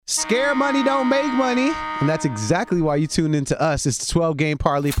Scare money don't make money. And that's exactly why you tuned into us. It's the 12 Game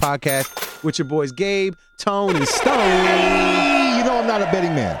Parlay podcast with your boys Gabe, Tone, and Stone. Hey, you know I'm not a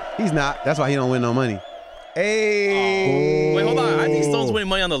betting man. He's not. That's why he don't win no money. Hey. Oh. Wait, hold on. I think Stone's winning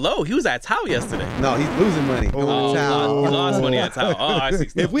money on the low. He was at Tao yesterday. No, he's losing money. He lost money at Tao. Oh, I see.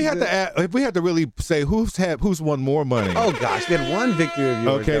 If we had to really say who's won more money. Oh gosh, we had one victory of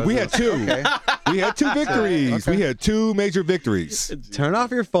yours. Okay, we had two. Okay. We had two victories. Okay. We had two major victories. Turn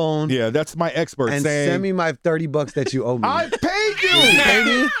off your phone. Yeah, that's my expert and saying. send me my $30 that you owe me. I paid you. You pay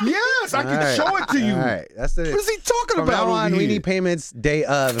me? Yes, I can show it to you. All right, that's it. What is he talking From about? now on, over we here? need payments day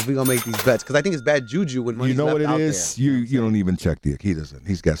of if we're gonna make these bets because I think it's bad juju when money's You know left what it out is? there. You don't even check the. He doesn't.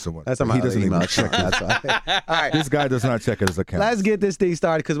 He's got someone. That's on my he other doesn't email even account. check. That's why. All right. This guy does not check his account. Let's get this thing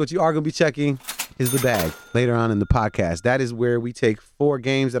started because what you are going to be checking is the bag later on in the podcast. That is where we take 4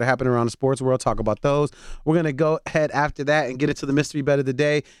 games that are happening around the sports world, talk about those. We're going to go ahead after that and get into the mystery bet of the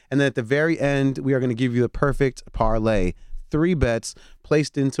day. And then at the very end, we are going to give you the perfect parlay. 3 bets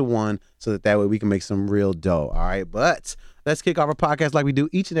placed into one so that way we can make some real dough. All right. But let's kick off our podcast like we do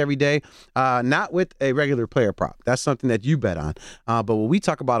each and every day, not with a regular player prop. That's something that you bet on. But what we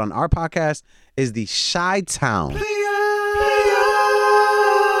talk about on our podcast is the Chi-Town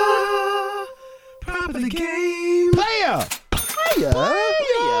prop of the game. Player.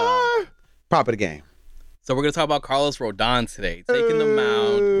 Prop of the game. So we're going to talk about Carlos Rodon today, taking the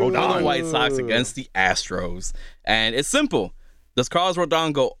mound for the White Sox against the Astros. And it's simple. Does Carlos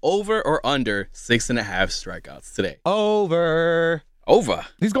Rodon go over or under 6.5 strikeouts today? Over.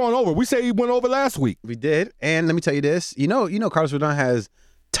 He's going over. We say he went over last week. We did. And let me tell you this. You know, Carlos Rodon has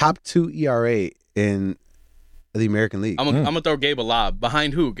top 2 ERA in the American League. I'm going to throw Gabe a lob.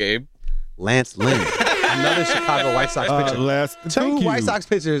 Behind who, Gabe? Lance Lynn. Another Chicago White Sox pitcher. Two White Sox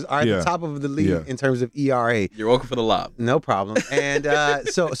pitchers are at the top of the league in terms of ERA. You're welcome for the lob. No problem. And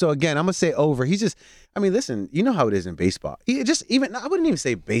so again, I'm going to say over. He's just, I mean, listen, you know how it is in baseball. I wouldn't even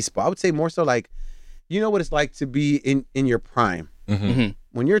say baseball. I would say more so like, you know what it's like to be in your prime. Mm-hmm.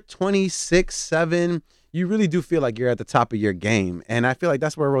 When you're 26, 7, you really do feel like you're at the top of your game. And I feel like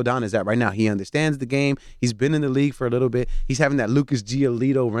that's where Rodon is at right now. He understands the game. He's been in the league for a little bit. He's having that Lucas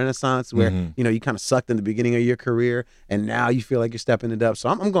Giolito renaissance where, you kind of sucked in the beginning of your career, and now you feel like you're stepping it up. So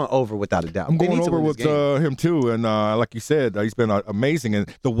I'm going over without a doubt. I'm going over with him, too. And like you said, he's been amazing. And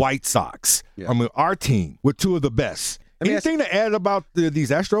the White Sox, I mean, our team, with 2 of the best. Anything to add about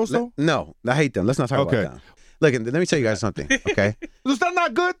these Astros, though? No, I hate them. Let's not talk about them. Look, let me tell you guys something, okay? Is that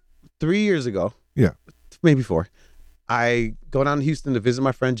not good? 3 years ago. Yeah. Maybe 4. I go down to Houston to visit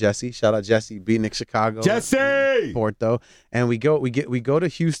my friend Jesse. Shout out Jesse, beating Chicago. Jesse! Porto. And we go to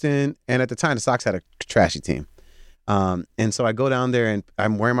Houston, and at the time the Sox had a trashy team. And so I go down there and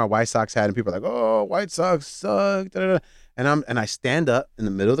I'm wearing my White Sox hat, and people are like, "Oh, White Sox suck." Da, da, da. And I stand up in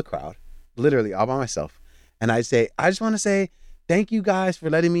the middle of the crowd, literally all by myself, and I say, "I just want to say thank you guys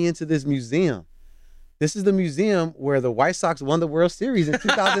for letting me into this museum. This is the museum where the White Sox won the World Series in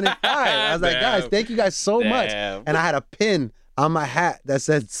 2005. I was like, guys, thank you guys so much. And I had a pin on my hat that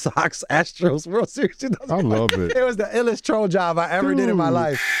said Sox Astros World Series 2005. I love it. It was the illest troll job I ever did in my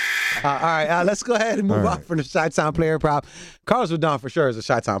life. All right, let's go ahead and move on from the Chi-Town player prop. Carlos Rodon for sure is a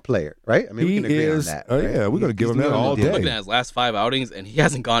Chi-Town player, right? I mean, we can agree on that. Right? Yeah, we're going to give him that all day. I'm looking at his last 5 outings, and he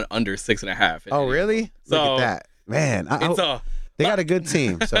hasn't gone under 6.5. Oh, really? So, look at that. Man, they got a good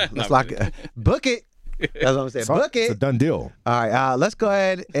team. So let's lock it. Book it. That's what I'm saying. Book it. It's a done deal. All right, let's go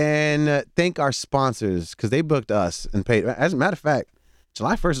ahead and thank our sponsors because they booked us and paid. As a matter of fact,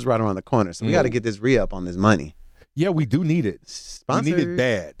 July 1st is right around the corner, so we got to get this re-up on this money. Yeah, we do need it. Sponsors. We need it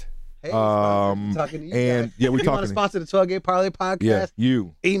bad. Hey, talking to you guys. Yeah, we're if you talking. want to sponsor the 12 Game Parlay podcast? Yeah,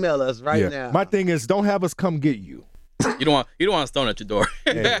 you email us right now. My thing is, don't have us come get you. You don't want Stone at your door.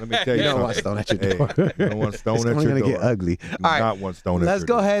 Hey, let me tell you, you don't want Stone at your door. You don't want Stone it's at your door. only gonna get ugly. Do All right, not want Stone at let's your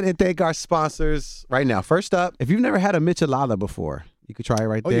go door. ahead and thank our sponsors right now. First up, if you've never had a michelada before, you could try it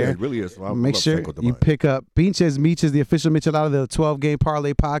right there. Yeah, it really is. Well, Make sure you pick up Pinches Miches, the official michelada of the 12 Game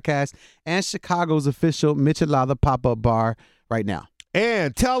Parlay podcast, and Chicago's official michelada pop-up bar right now.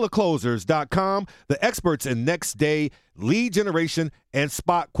 And teleclosers.com, the experts in next day lead generation and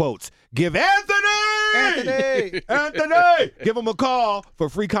spot quotes. Give Anthony! Give him a call for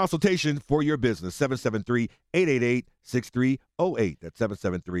free consultation for your business. 773-888-6308. That's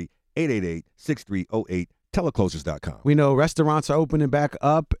 773-888-6308. Teleclosers.com. We know restaurants are opening back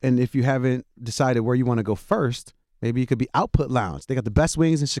up, and if you haven't decided where you want to go first, maybe you could be Output Lounge. They got the best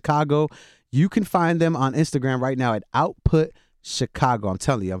wings in Chicago. You can find them on Instagram right now at Output Chicago. I'm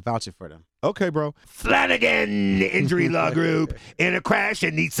telling you, I'm vouching for them. Okay, bro. Flanagan Injury Law Group. In a crash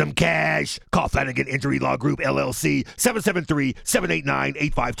and need some cash. Call Flanagan Injury Law Group, LLC,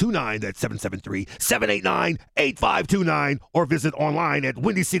 773-789-8529. That's 773-789-8529. Or visit online at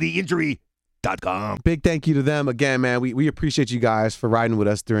WindyCityInjury.com. Big thank you to them again, man. We appreciate you guys for riding with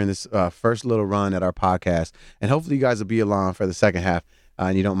us during this first little run at our podcast. And hopefully you guys will be along for the second half.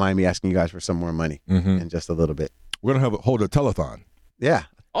 And you don't mind me asking you guys for some more money in just a little bit. We're going to hold a telethon. Yeah.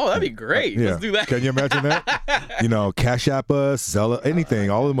 Oh, that'd be great. Yeah. Let's do that. Can you imagine that? Cash App us, Zella, anything.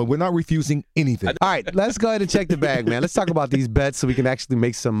 All of them. We're not refusing anything. All right, let's go ahead and check the bag, man. Let's talk about these bets so we can actually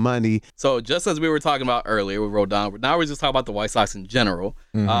make some money. So just as we were talking about earlier with Rodon, now we're just talking about the White Sox in general.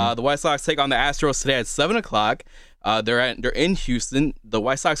 The White Sox take on the Astros today at 7 o'clock. They're in Houston. The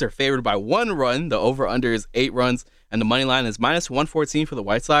White Sox are favored by 1 run. The over-under is 8 runs. And the money line is minus 114 for the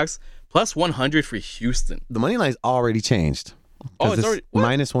White Sox, plus 100 for Houston. The money line's already changed. Oh, it's already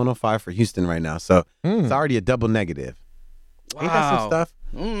minus 105 for Houston right now. So it's already a double negative. Wow. Ain't that some stuff?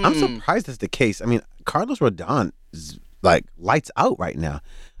 I'm surprised that's the case. I mean, Carlos Rodon is like lights out right now.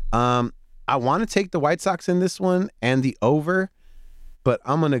 I want to take the White Sox in this one and the over, but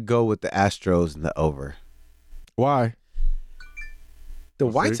I'm going to go with the Astros and the over. Why? The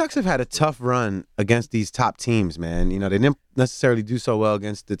White Sox have had a tough run against these top teams, man. They didn't necessarily do so well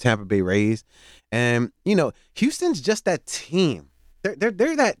against the Tampa Bay Rays. And, Houston's just that team.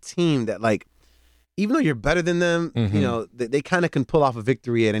 They're that team that, like, even though you're better than them, they kind of can pull off a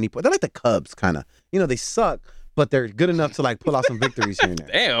victory at any point. They're like the Cubs, kind of. They suck, but they're good enough to, like, pull out some victories here and there.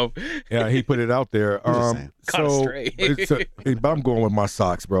 Damn. Yeah, he put it out there. Caught us straight. But I'm going with my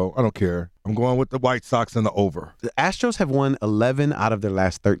Sox, bro. I don't care. I'm going with the White Sox and the over. The Astros have won 11 out of their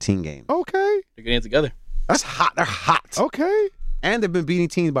last 13 games. Okay. They're getting it together. That's hot. They're hot. Okay. And they've been beating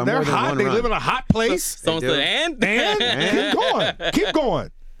teams by more than hot. one They run. live in a hot place. Someone said, and? Keep going. Keep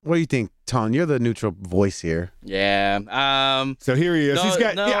going. What do you think, Ton? You're the neutral voice here. Yeah. So here he is. No, He's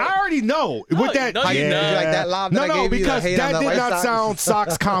got. no. Yeah, I already know. No, with that. no, you Did don't. you like that lob that I No, gave you? because The hate on that the did White not Sox? sound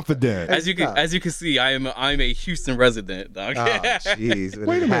Sox confident. As you can see, I'm a Houston resident, dog. Oh, jeez.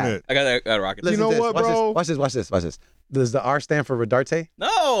 Wait a minute. I got a rocket. You know what, bro? Watch this. Does the R stand for Rodarte?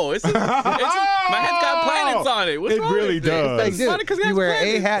 No, it's just, my head's got planets on it. What's It wrong really with this? does. It's funny 'cause it You has wear a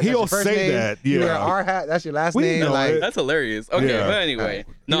planets. hat. He'll that's your first say name. that, You yeah. wear R hat. That's your last We name. know Like, it. That's hilarious. Okay, Yeah. but anyway,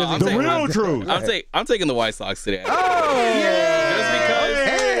 no, I'm The taking real truth. I'm taking the White Sox today.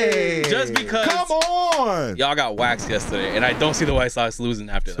 Hey. Just because Come on. y'all got waxed yesterday, and I don't see the White Sox losing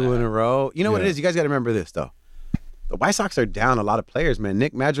after 2 in that. a row. You know what it Yeah. is? You guys got to remember this, though. The White Sox are down a lot of players, man.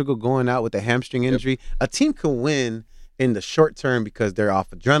 Nick Madrigal going out with a hamstring injury. A team can win in the short term because they're off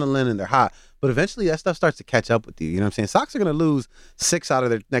adrenaline and they're hot. But eventually that stuff starts to catch up with you. You know what I'm saying? Sox are going to lose 6 out of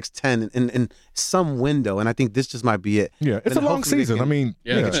their next 10 in some window. And I think this just might be it. Yeah, it's Then a long hopefully they season. can I mean,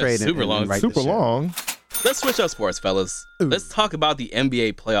 Yeah, make it's a trade super long. right super the ship. long. Let's switch up sports, fellas. Let's talk about the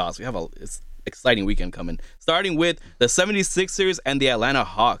NBA playoffs. We have it's exciting weekend coming. Starting with the 76ers and the Atlanta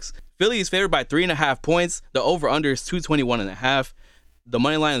Hawks. Philly is favored by 3.5 points. The over-under is 221.5. The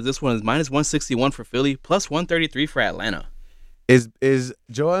money line of this one is minus 161 for Philly, plus 133 for Atlanta. Is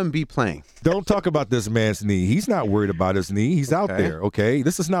Joel Embiid playing? Don't talk about this man's knee. He's not worried about his knee. He's out Okay. there, okay?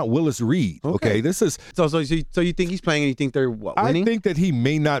 This is not Willis Reed, okay? This is So you think he's playing and you think they're winning? I think that he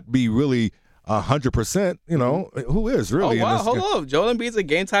may not be really 100%, who is really Oh, wow. in this. Hold up. Joel Embiid's a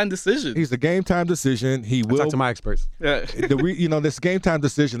game-time decision. He's a game time decision. He will Talk to my experts. Yeah. this game time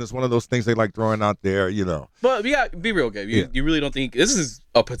decision is one of those things they like throwing out there, But we got be real, Gabe. You really don't think this is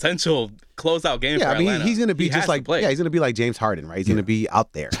a potential closeout game for Yeah, I mean, Atlanta? he's going to be He just has to like play. he's going to be like James Harden, right? He's going to be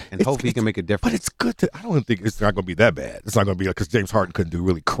out there, and hopefully he can make a difference. But it's good to. I don't think it's not going to be that bad. It's not going to be because James Harden couldn't do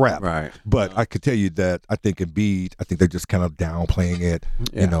really crap. Right. But I could tell you that I think Embiid. I think they're just kind of downplaying it.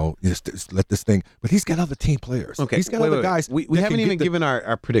 Yeah. Just let this thing. But he's got other team players. Okay, He's got wait, other wait. guys. We that haven't can even get the- given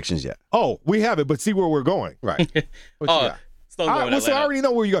our predictions yet. Oh, we have it. But see where we're going. Right. What you Oh, got? still going So I Atlanta. already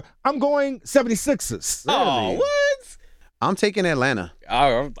know where you go. I'm going 76ers. Oh, what? I'm taking Atlanta.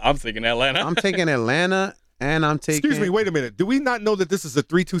 I'm thinking Atlanta. I'm taking Atlanta, and I'm taking. Excuse me. Wait a minute. Do we not know that this is a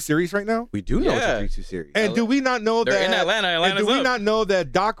 3-2 series right now? We do know Yeah. it's a 3-2 series. And do we not know They're that in Atlanta. and Atlanta's do we up. not know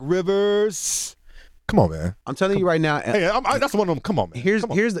that Doc Rivers? Come on, man. I'm telling you right now. Hey, that's one of them. Come on, man. Here's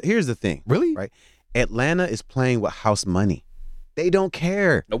Come on. here's the thing. Really? Right. Atlanta is playing with house money. They don't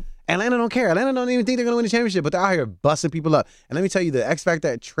care. Nope. Atlanta don't care. Atlanta don't even think they're gonna win the championship, but they're out here busting people up. And let me tell you, the X factor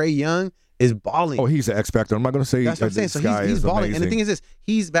at Trae Young is balling. Oh, he's an X factor. I'm not going to say That's what I'm saying. this So guy he's is balling. amazing. And the thing is this: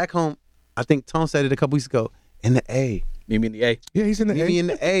 he's back home. I think Tom said it a couple weeks ago in the A. Meet me in the A. Yeah, he's in the Maybe A. in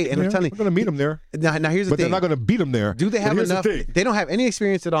the A. And Yeah, I'm telling we're going to meet him there. you. Now here's the But thing. they're not going to beat him there. Do they But have here's the enough? thing. They don't have any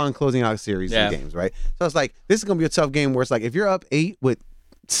experience at all in closing out series Yeah. of games, right? So it's like this is gonna be a tough game where it's like if you're up 8 with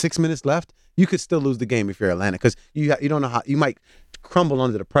 6 minutes left, you could still lose the game if you're Atlanta because you don't know how you might crumble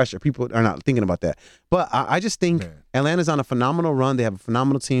under the pressure. People are not thinking about that. But I just think Atlanta's on a phenomenal run. They have a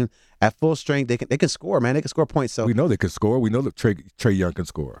phenomenal team at full strength. They can score, man. They can score points. So we know they can score. We know that Trae Young can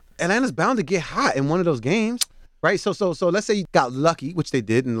score. Atlanta's bound to get hot in one of those games, right? So let's say you got lucky, which they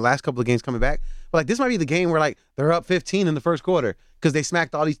did in the last couple of games coming back. But like this might be the game where like they're up 15 in the first quarter because they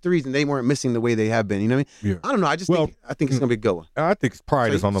smacked all these threes and they weren't missing the way they have been. You know what I mean? Yeah. I don't know. I think it's gonna be a good one. I think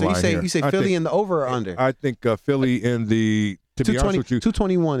pride is on the line here. You say Philly in the over or under? I think Philly in the. To be honest with you,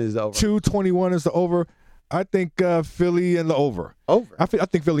 221 is the over. 221 is the over. I think Philly in the over. Over. I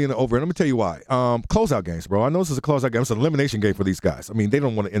think Philly in the over. And let me tell you why. Closeout games, bro. I know this is a closeout game. It's an elimination game for these guys. I mean, they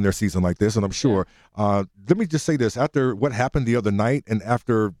don't want to end their season like this, and I'm sure. Let me just say this. After what happened the other night and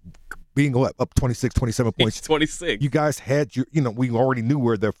after being up 26, 27 points. 26. You guys had we already knew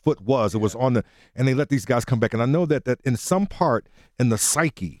where their foot was. It was on the, and they let these guys come back. And I know that in some part in the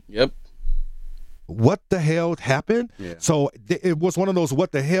psyche. Yep. What the hell happened? Yeah. So it was one of those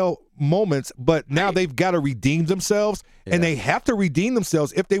what the hell moments, but now they've got to redeem themselves, and they have to redeem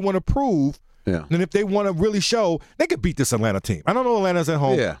themselves if they want to prove, and if they want to really show, they could beat this Atlanta team. I don't know Atlanta's at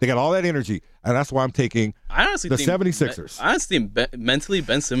home. Yeah. They got all that energy, and that's why I'm taking the 76ers. I honestly think mentally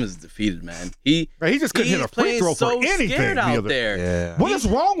Ben Simmons is defeated, man. He just couldn't hit a free throw for anything. Scared out there. Yeah. What is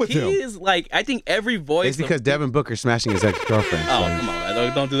wrong with him? He is like, I think every voice. It's because Devin Booker's smashing his ex-girlfriend. Oh, come on,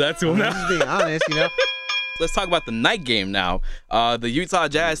 man. Don't do that to him now. I'm just being honest, Let's talk about the night game now. The Utah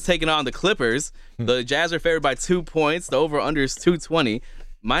Jazz taking on the Clippers. The Jazz are favored by 2 points. The over-under is 220.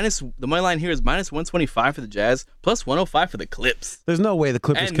 The money line here is minus 125 for the Jazz, plus 105 for the Clips. There's no way the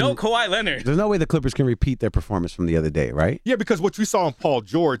Clippers and no Kawhi Leonard. There's no way the Clippers can repeat their performance from the other day, right? Yeah, because what you saw in Paul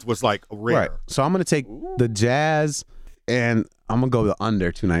George was like rare. Right. So I'm going to take the Jazz, and I'm going to go the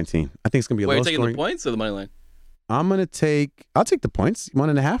under 219. I think it's going to be a low scoring. Wait, you're taking the points or the money line? I'll take the points,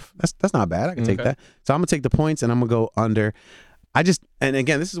 1.5. That's not bad. I can take that. So I'm going to take the points, and I'm going to go under. And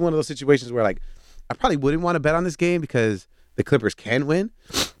again, this is one of those situations where like I probably wouldn't want to bet on this game because the Clippers can win.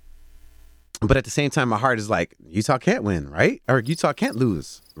 But at the same time, my heart is like, Utah can't win, right? Or Utah can't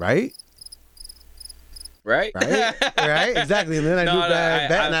lose, right? Right? Right? Exactly. And then I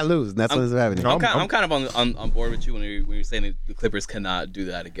bet and I lose. And that's what's happening. I'm kind of on board with you when you're saying that the Clippers cannot do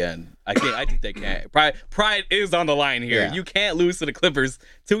that again. I think they can. Pride is on the line here. Yeah. You can't lose to the Clippers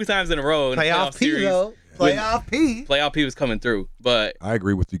 2 times in a row in the playoff P, series. Though. Playoff P. Playoff P was coming through, but I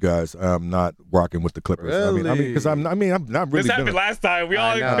agree with you guys. I'm not rocking with the Clippers. Really? I'm not really. This happened last time. We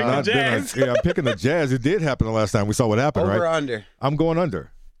all picked the Jazz. I'm picking the Jazz. It did happen the last time. We saw what happened, Over right? Or under? I'm going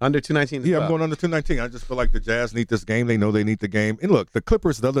under. Under 219 I'm going under 219. I just feel like the Jazz need this game. They know they need the game. And look, the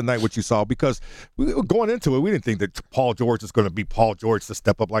Clippers the other night, what you saw, because we were going into it, we didn't think that Paul George is going to be Paul George to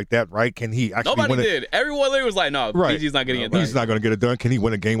step up like that, right? Can he actually Nobody win did. Everyone there was like, no, PG's not getting it done. He's not going to get it done. Can he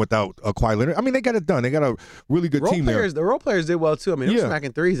win a game without Kawhi Leonard? I mean, they got it done. They got a really good team there. The role players did well, too. I mean, they were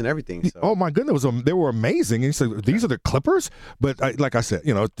smacking threes and everything. So. Oh, my goodness. They were amazing. And so these are the Clippers? But like I said,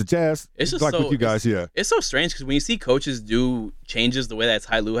 the Jazz, it's just like with you guys, It's so strange because when you see coaches do changes the way that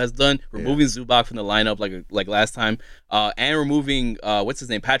Ty Lue has done, removing Zubac from the lineup like last time, and removing what's his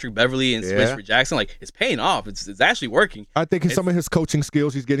name, Patrick Beverly and switch for Jackson, like it's paying off. It's actually working. I think some of his coaching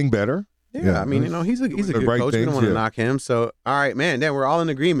skills, he's getting better. Yeah, I mean, he's a good coach. We don't want to knock him. So, all right, man. Then we're all in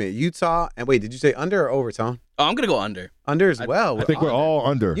agreement. Utah, and wait, did you say under or over, Tom? Oh, I'm gonna go under. Under as well. I think we're all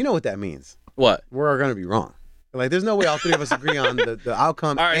under. You know what that means? What? We're gonna be wrong. Like, there's no way all three of us agree on the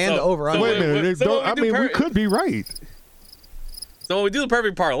outcome and the over under. Wait a minute. We could be right. So when we do the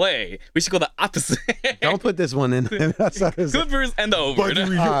perfect parlay, we should go the opposite. Don't put this one in. Clippers and the over.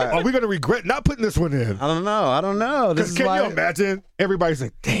 Are we going to regret not putting this one in? I don't know. Because can you imagine? Everybody's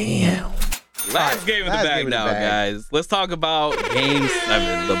like, damn. Last game in the bag now, guys. Let's talk about Game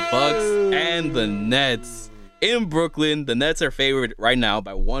 7. The Bucks and the Nets in Brooklyn. The Nets are favored right now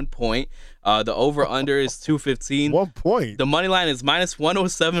by 1 point. The over-under is 215. 1 point. The money line is minus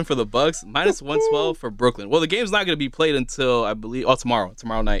 107 for the Bucks, minus 112 for Brooklyn. Well, the game's not going to be played until, I believe, tomorrow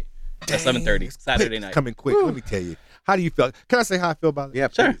night at 7:30, Saturday night. Coming quick. Let me tell you. How do you feel? Can I say how I feel about it? Yeah,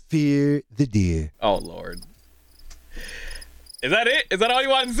 sure. Fear the deer. Oh, Lord. Is that it? Is that all you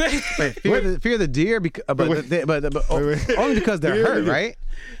want to say? Wait, fear the deer, but only because they're hurt, right?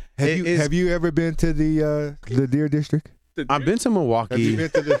 Have you ever been to the Deer District? I've been to Milwaukee. Have you been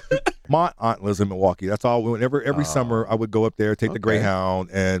to my aunt lives in Milwaukee. That's all. Every summer I would go up there, take the Greyhound,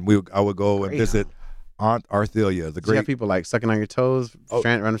 and I would go and visit Aunt Arthelia. The great. You have people like sucking on your toes,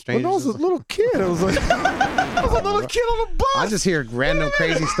 random strangers. Well, I was a little kid. I was like, I was a little kid on a bus. I just hear random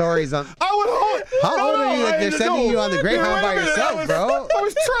crazy stories on. How old are you that they're sending you on the Greyhound by yourself, bro? I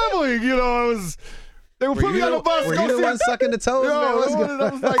was traveling. They were putting me on the bus. Were you the one sucking the toes? I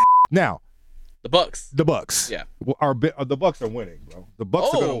was like, now, The Bucks. The Bucks. Yeah. The Bucks are winning, bro. The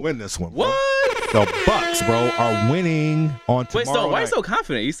Bucks are going to win this one, bro. What? The Bucks, bro, are winning on tomorrow Wait, so why are you night. so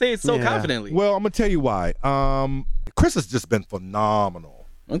confident? You say it so confidently. Well, I'm going to tell you why. Chris has just been phenomenal.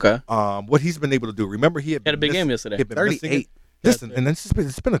 Okay. What he's been able to do. Remember, he had a big game yesterday. He had been 38. Listen, and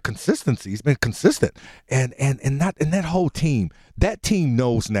it's been a consistency. He's been consistent, and that whole team. That team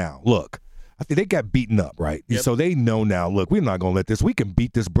knows now. Look, I think they got beaten up, right? Yep. So they know now. Look, we're not going to let this. We can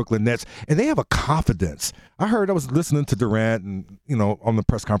beat this Brooklyn Nets, and they have a confidence. I was listening to Durant, and on the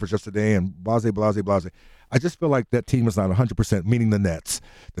press conference yesterday, and blase. I just feel like that team is not 100%. Meaning the Nets,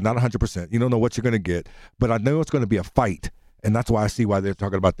 they're not 100%. You don't know what you're going to get, but I know it's going to be a fight. And that's why I see why they're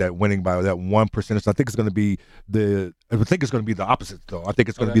talking about that winning by that 1%. I think it's going to be the opposite, though. I think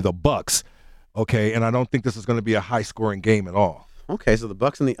it's going to be the Bucks. Okay, and I don't think this is going to be a high-scoring game at all. Okay, so the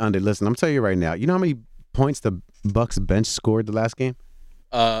Bucks and the under. Listen, I'm telling you right now. You know how many points the Bucks bench scored the last game?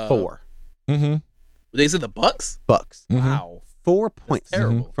 4. Mm-hmm. They said the Bucks? Bucks. Mm-hmm. Wow. 4 points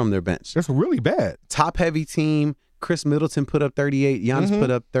terrible. from their bench. That's really bad. Top-heavy team. Chris Middleton put up 38. Giannis put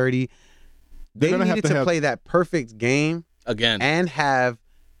up 30. They needed to play that perfect game. Again. And have,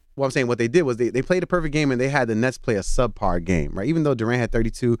 well, I'm saying what they did was they played a perfect game and they had the Nets play a subpar game, right? Even though Durant had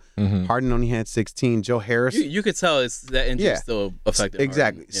 32, Harden only had 16, Joe Harris. You could tell it's that injury still affected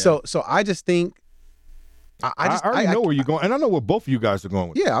Exactly. Harden. So I just think, I already know where you're going, and I know where both of you guys are going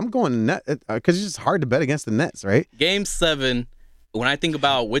with I'm going Net because it's just hard to bet against the Nets, right? Game 7, when I think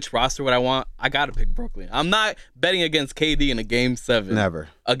about which roster would I want, I got to pick Brooklyn. I'm not betting against KD in a Game 7. Never.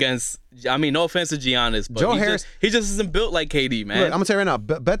 No offense to Giannis, but Joe Harris, he just isn't built like KD, man. Look, I'm going to tell you right now,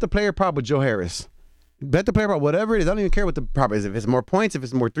 bet the player prop with Joe Harris. Bet the player prop, whatever it is. I don't even care what the prop is. If it's more points, if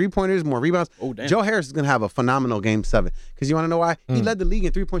it's more three-pointers, more rebounds. Oh, damn. Joe Harris is going to have a phenomenal Game 7. Because you want to know why? He led the league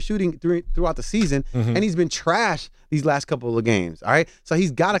in three-point shooting throughout the season, and he's been trash these last couple of games. All right? So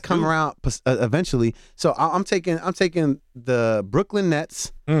he's got to come around eventually. So I'm taking the Brooklyn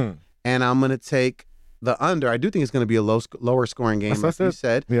Nets, and I'm going to take the under. I do think it's going to be a lower scoring game, like you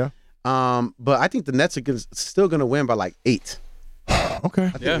said. Yeah. But I think the Nets are still going to win by like 8. Okay. I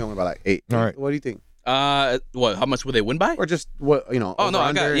think they're going to win by like 8. All right. What do you think? What? How much would they win by? Or just what? Oh no,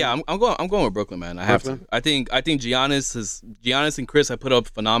 I'm going with Brooklyn, man. I have to. I think Giannis and Chris have put up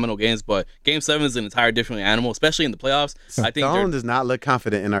phenomenal games, but Game 7 is an entire different animal, especially in the playoffs. I think Stone does not look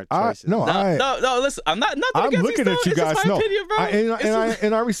confident in our choices. No. Listen, I'm not. I'm looking at you guys. No, opinion, bro.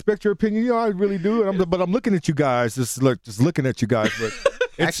 and I respect your opinion. I really do. But I'm looking at you guys. Just looking at you guys. But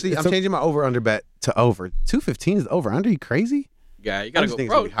actually, I'm changing my over/under bet to over. 215 is over. Under, you crazy? Yeah, you gotta go.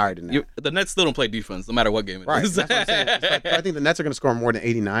 Think Bro, it's gonna be higher than that. The Nets still don't play defense, no matter what game it is. Right. That's what I'm saying. I think the Nets are going to score more than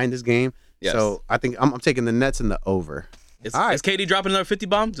 89 this game. Yes. So I think I'm taking the Nets in the over. Is KD dropping another 50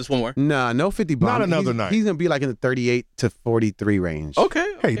 bomb? Just one more. Nah, no 50 bomb. Not another night. He's going to be like in the 38 to 43 range.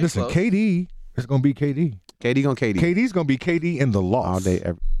 Okay. Hey, listen, close. KD is going to be KD. KD gonna KD. KD's going to be KD in the loss. All day.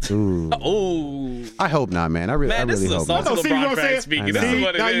 Ooh. Oh. I hope not, man. I really this is hope a salty not. LeBron fan speaking. This is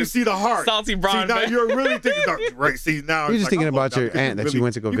what it now is. you see the heart. Salty Bron. See, now you're really thinking about, right. See, now You're just thinking I'm about hooked your now aunt that because you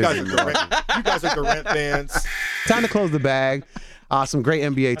went to go you visit. You guys are Durant fans. Time to close the bag. Some great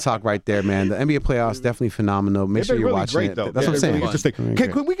NBA talk right there, man. The NBA playoffs definitely phenomenal. Make sure you're really watching great, it. though. That's what I'm saying. Really interesting.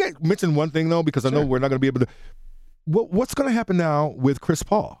 Can we mention one thing though? Because I know we're not going to be able to. What's going to happen now with Chris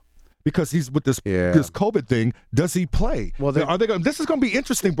Paul? Because he's with this COVID thing. Does he play? Well, are they going? This is going to be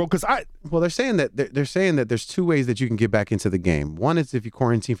interesting, bro. Because they're saying that there's 2 ways that you can get back into the game. One is if you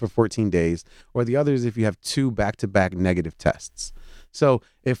quarantine for 14 days, or the other is if you have 2 back-to-back negative tests. So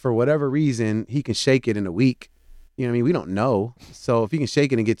if for whatever reason he can shake it in a week, you know what I mean? We don't know. So if he can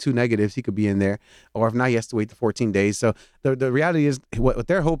shake it and get 2 negatives, he could be in there. Or if not, he has to wait the 14 days. So the reality is what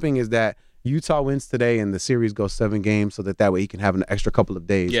they're hoping is that Utah wins today and the series goes 7 games so that way he can have an extra couple of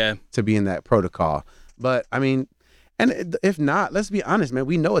days to be in that protocol. But, I mean, and if not, let's be honest, man.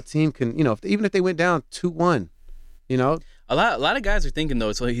 We know a team can, even if they went down 2-1, A lot of guys are thinking,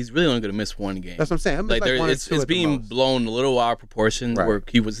 though, so he's really only going to miss 1 game. That's what I'm saying. Like it's being blown a little out of proportion where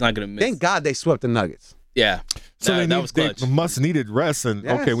he was not going to miss. Thank God they swept the Nuggets. Yeah. So that was clutch. They must needed rest, and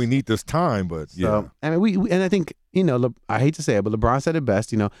okay, we need this time, but So, I mean, we and I think I hate to say it, but LeBron said it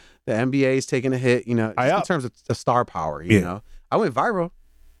best. The NBA is taking a hit. In terms of the star power. You know, I went viral.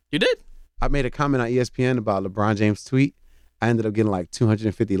 You did. I made a comment on ESPN about LeBron James' tweet. I ended up getting like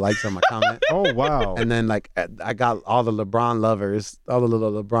 250 likes on my comment. Oh wow! And then I got all the LeBron lovers, all the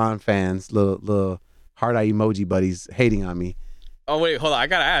little LeBron fans, little heart eye emoji buddies hating on me. Oh, wait, hold on. I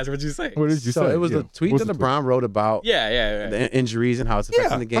got to ask. What did you say? What did you say? So it was a tweet that LeBron wrote about the injuries and how it's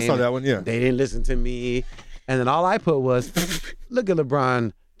affecting the game. I saw that one, They didn't listen to me. And then all I put was, look at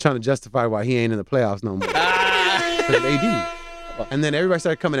LeBron trying to justify why he ain't in the playoffs no more. Because of AD. And then everybody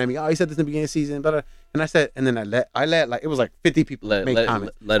started coming at me. Oh, he said this in the beginning of the season, but and I said, and then I let like it was like 50 people make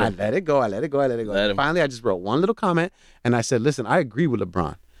comments. I let it go. Finally, I just wrote one little comment, and I said, listen, I agree with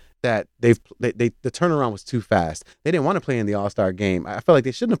LeBron that the turnaround was too fast. They didn't want to play in the All-Star game. I felt like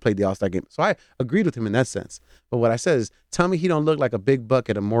they shouldn't have played the All-Star game. So I agreed with him in that sense. But what I said is, tell me he don't look like a big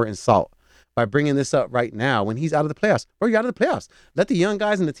bucket of Morton salt by bringing this up right now when he's out of the playoffs. Bro, you're out of the playoffs. Let the young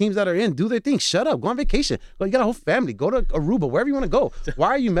guys and the teams that are in do their thing. Shut up. Go on vacation. Go, you got a whole family. Go to Aruba, wherever you want to go. Why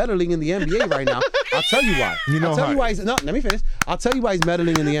are you meddling in the NBA right now? I'll tell you why. I'll tell you why let me finish. I'll tell you why he's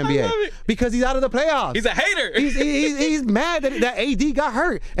meddling in the NBA. Because he's out of the playoffs. He's a hater. He's mad that AD got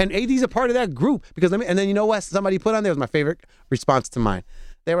hurt. And AD's a part of that group. Because and then you know what somebody put on there was my favorite response to mine.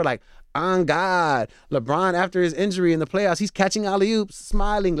 They were like, on God, LeBron, after his injury in the playoffs, he's catching alley-oops,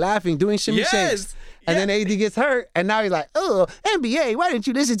 smiling, laughing, doing shimmy shakes. And then AD gets hurt, and now he's like, oh, NBA, why didn't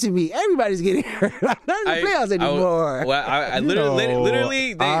you listen to me? Everybody's getting hurt. I'm not in the playoffs anymore. I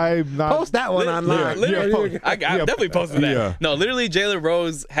literally post that one online. I definitely posted that. Yeah. No, literally, Jalen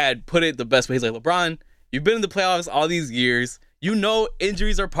Rose had put it the best way. He's like, LeBron, you've been in the playoffs all these years. You know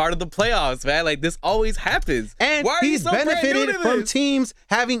injuries are part of the playoffs, man. Like, this always happens. And he's benefited from teams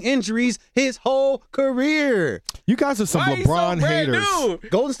having injuries his whole career. You guys are some LeBron haters.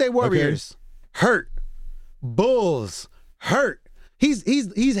 Golden State Warriors, hurt. Bulls, hurt.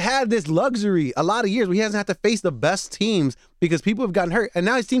 He's had this luxury a lot of years where he hasn't had to face the best teams because people have gotten hurt, and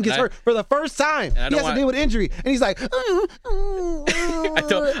now his team gets hurt for the first time. He has to deal with injury, and he's like, I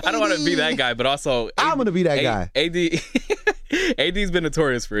don't want to be that guy, but also I'm gonna be that guy. AD's been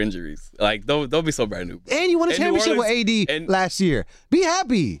notorious for injuries. Like, don't be so brand new. And you won a championship with AD last year. Be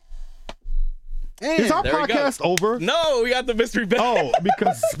happy. Is our podcast over? No, we got the mystery bet. Oh,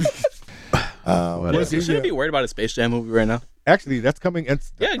 because. You shouldn't be worried about a Space Jam movie right now. Actually, that's coming.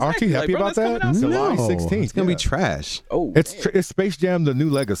 Aren't you happy about that? July 16th. It's gonna be trash. Oh, it's Space Jam: The New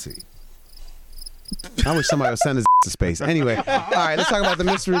Legacy. I wish somebody would send us to space. Anyway, all right, let's talk about the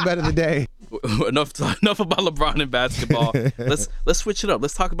mystery bet of the day. Enough about LeBron and basketball. Let's switch it up.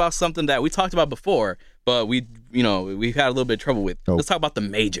 Let's talk about something that we talked about before, but we've had a little bit of trouble with. Oh. Let's talk about the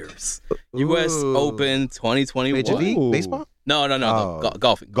majors. U.S. Open 2021. Major League Baseball? No.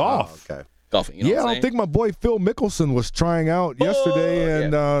 Golfing. Golf. Oh, okay. Golfing. You know I don't think my boy Phil Mickelson was trying out yesterday,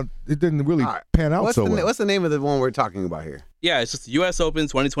 and it didn't really pan out so well. What's the name of the one we're talking about here? Yeah, it's just U.S. Open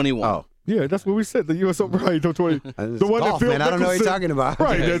 2021. Oh. Yeah, that's what we said. The U.S. Open, right? The one golf, that Phil man. I don't know what you're talking about.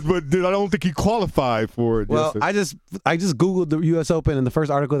 Right, but I don't think he qualified for it. Well, I just Googled the U.S. Open, and the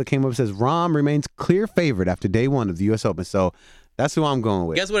first article that came up says Rahm remains clear favorite after day one of the U.S. Open. So that's who I'm going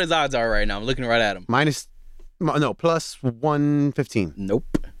with. Guess what his odds are right now? I'm looking right at him. Plus 115.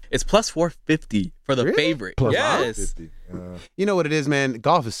 Nope. It's plus 450 for the favorite. Plus yes. You know what it is, man?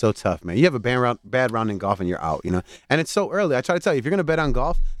 Golf is so tough, man. You have a bad round in golf and you're out, And it's so early. I try to tell you, if you're going to bet on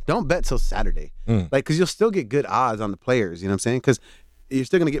golf, don't bet till Saturday. Because you'll still get good odds on the players, you know what I'm saying? Because you're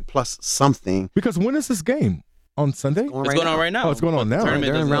still going to get plus something. Because when is this game? On Sunday? It's going on right now. Oh, it's going on now. They're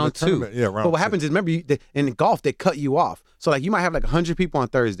in round 2. Yeah, round 2. But what happens is, remember, in golf, they cut you off. So, like, you might have, 100 people on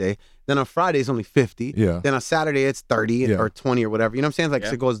Thursday. Then on Friday, it's only 50. Yeah. Then on Saturday, it's 30 or 20 or whatever. You know what I'm saying?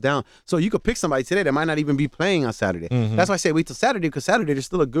 So it goes down. So you could pick somebody today that might not even be playing on Saturday. Mm-hmm. That's why I say wait till Saturday, because Saturday, there's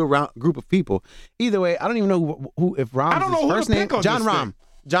still a good group of people. Either way, I don't even know who if Rahm's his first name. John Rahm.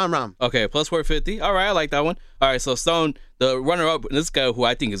 John Rahm. Okay, plus 450. All right, I like that one. All right, so Stone, the runner-up, this guy who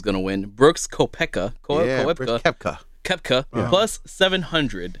I think is going to win, Brooks Koepka. Koepka, plus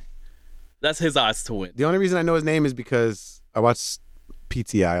 700. That's his odds to win. The only reason I know his name is because I watch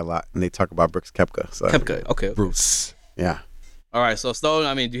PTI a lot, and they talk about Brooks Koepka. So. Koepka, okay. Bruce. Yeah. All right, so Stone,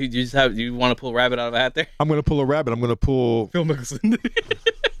 I mean, do you want to pull a rabbit out of a hat there? I'm going to pull a rabbit. I'm going to pull Phil Mickelson.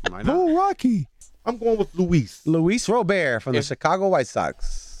 Pull Rocky. I'm going with Luis Robert from the Chicago White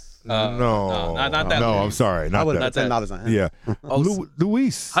Sox. No, not that. No, I'm sorry, not that. That's $10 on him. Yeah,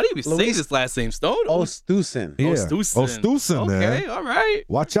 Luis. How do you even say this last name, Stone? Oosthuizen. Yeah. Oosthuizen, man. Okay, all right.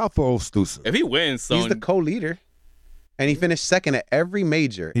 Watch out for Oosthuizen. If he wins, Stone. He's the co-leader, and he finished second at every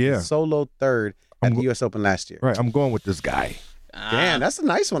major. Yeah, solo third at the U.S. Open last year. Right, I'm going with this guy. Damn, that's a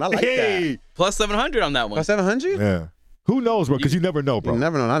nice one. I like that. Plus 700 on that one. Plus 700? Yeah. Who knows, bro? Because you never know, bro. You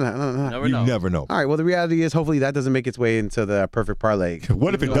never know. You never know. All right. Well, the reality is, hopefully, that doesn't make its way into the perfect parlay.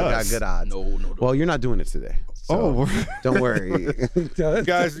 What if it does? Got good odds. No. Well, you're not doing it today. So don't worry,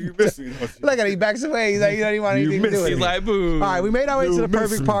 guys. You missed me. Look at him. He backs away. He's like, you don't even want anything to do with it. He's like, boo. All right. We made our way to the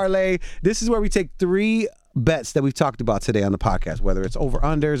perfect parlay. This is where we take 3 bets that we've talked about today on the podcast, whether it's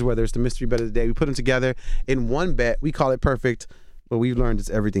over-unders, whether it's the mystery bet of the day. We put them together in one bet. We call it perfect. But we've learned it's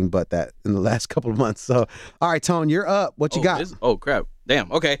everything but that in the last couple of months. So, all right, Tone, you're up. What you got? Oh, crap.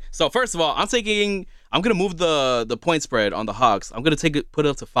 Damn. Okay. So, first of all, I'm taking I'm gonna move the point spread on the Hawks. I'm gonna put it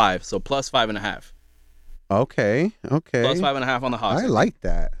up to 5, so plus 5.5. Okay. Plus 5.5 on the Hawks. I like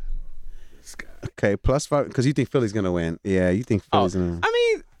that. Okay, plus 5 because you think Philly's gonna win. Yeah, you think Philly's gonna win. I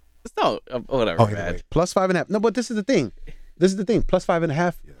mean, it's no whatever, man. Plus 5.5. No, but this is the thing. Plus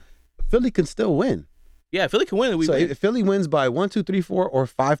 5.5. Yeah. Philly can still win. Yeah, Philly can win. So if Philly wins by 1, 2, 3, 4, or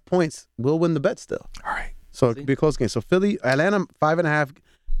 5 points, we'll win the bet still. All right. So it could be a close game. So Atlanta 5.5.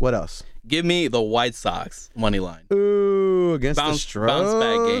 What else? Give me the White Sox money line. Ooh, against the Stros. Bounce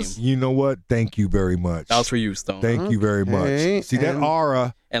back game. You know what? Thank you very much. That was for you, Stone. Thank you very much. See that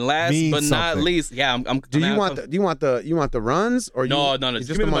aura. And last but not least, yeah, Do you want the runs or no? Just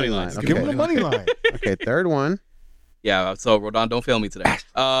give me the money line. Okay. Give me the money line. Okay, third one. Yeah. So Rodon, don't fail me today.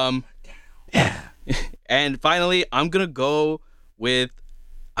 Yeah. And finally, I'm gonna go with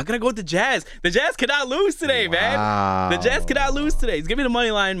the Jazz. The Jazz cannot lose today, man. The Jazz cannot lose today. Give me the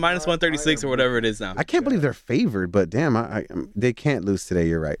money line minus 136 or whatever it is now. I can't believe they're favored, but damn, they can't lose today.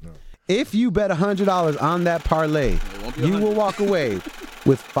 You're right. No. If you bet $100 on that parlay, you will walk away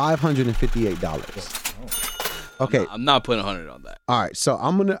with $558. Okay, I'm not putting 100 on that. All right, so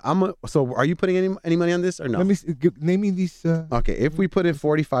So are you putting any money on this or no? Let me name me these. Okay, if we put in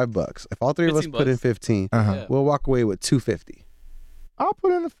 $45, if all three of us put in 15, we'll walk away with $250. I'll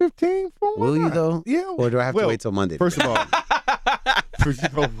put in a 15 for Will you though? Yeah. Or do I have to wait till Monday? First of all,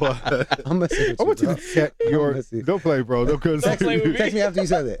 I'm messing with I want you to check your. Don't play, bro. Don't text me after you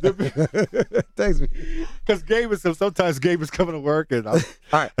said that. Text me. Because sometimes Gabe is coming to work and I'm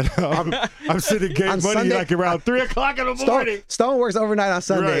sitting Gabe money Sunday, like around 3 o'clock in the morning. Stone works overnight on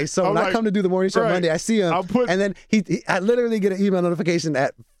Sunday, so when I come to do the morning show Monday, I see him, and then I literally get an email notification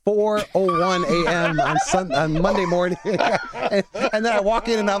at 4:01 a.m. on Monday morning, and then I walk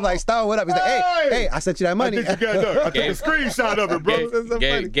in and I'm like, Stone, what up? He's like, hey, I sent you that money. I took a screenshot of it, bro.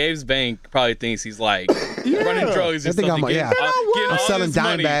 Gabe's bank probably thinks he's like running drugs or something. I'm selling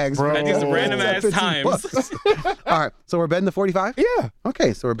dime bags, bro. At these random ass times. All right, so we're betting the 45. Yeah.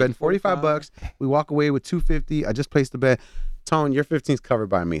 Okay, so we're betting $45. We walk away with $250. I just placed the bet. Tone, your 15's covered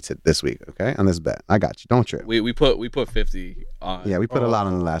by me this week, okay? On this bet. I got you. Don't trip. We put 50 on. Yeah, we put a lot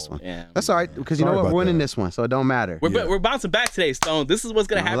on the last one. Yeah. That's all right, because you know what? We're winning this one, so it don't matter. We're bouncing back today, Stone. This is what's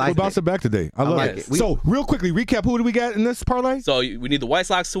going to happen. We're bouncing back today. I love it. So, real quickly, recap, who do we got in this parlay? So, we need the White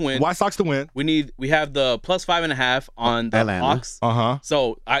Sox to win. We have the plus 5.5 on the Atlanta. Hawks.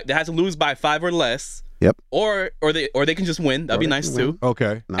 So, they have to lose by 5 or less. Yep. Or they can just win. That'd be nice too.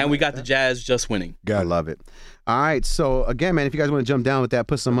 Okay. And we got the Jazz just winning. I love it. All right. So again, man, if you guys want to jump down with that,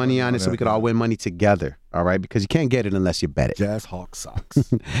 put some money on it so we could all win money together. All right, because you can't get it unless you bet it. Jazz Hawk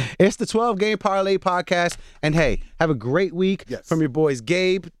Sox. It's the 12 Game Parlay podcast, and hey, have a great week from your boys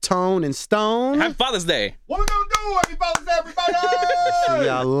Gabe, Tone, and Stone. Happy Father's Day. What we gonna do? Happy Father's Day, everybody. See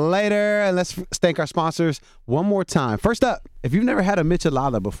y'all later, and let's thank our sponsors one more time. First up, if you've never had a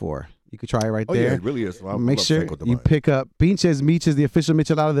michelada before, you could try it right there. Yeah, it really is. Make sure you pick up Pinches Miches, the official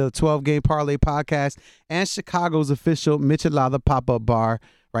Michelada of the 12 Game Parlay podcast, and Chicago's official Michelada pop-up bar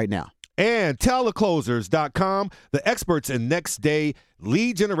right now. And teleclosers.com, the experts in next day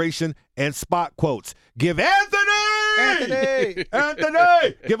lead generation and spot quotes. Give Anthony!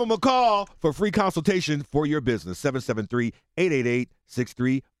 Give him a call for free consultation for your business.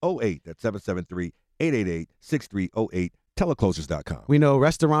 773-888-6308. That's 773-888-6308. Teleclosers.com. We know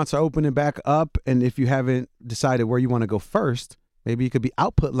restaurants are opening back up, and if you haven't decided where you want to go first, maybe you could be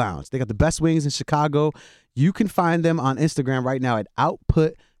Output Lounge. They got the best wings in Chicago. You can find them on Instagram right now at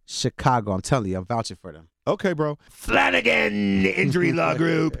Output Chicago. I'm telling you, I'm vouching for them. Okay, bro. Flanagan Injury Law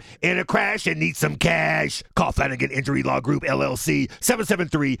Group. In a crash and need some cash. Call Flanagan Injury Law Group, LLC,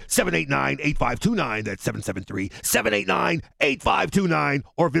 773-789-8529. That's 773-789-8529.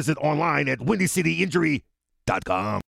 Or visit online at WindyCityInjury.com.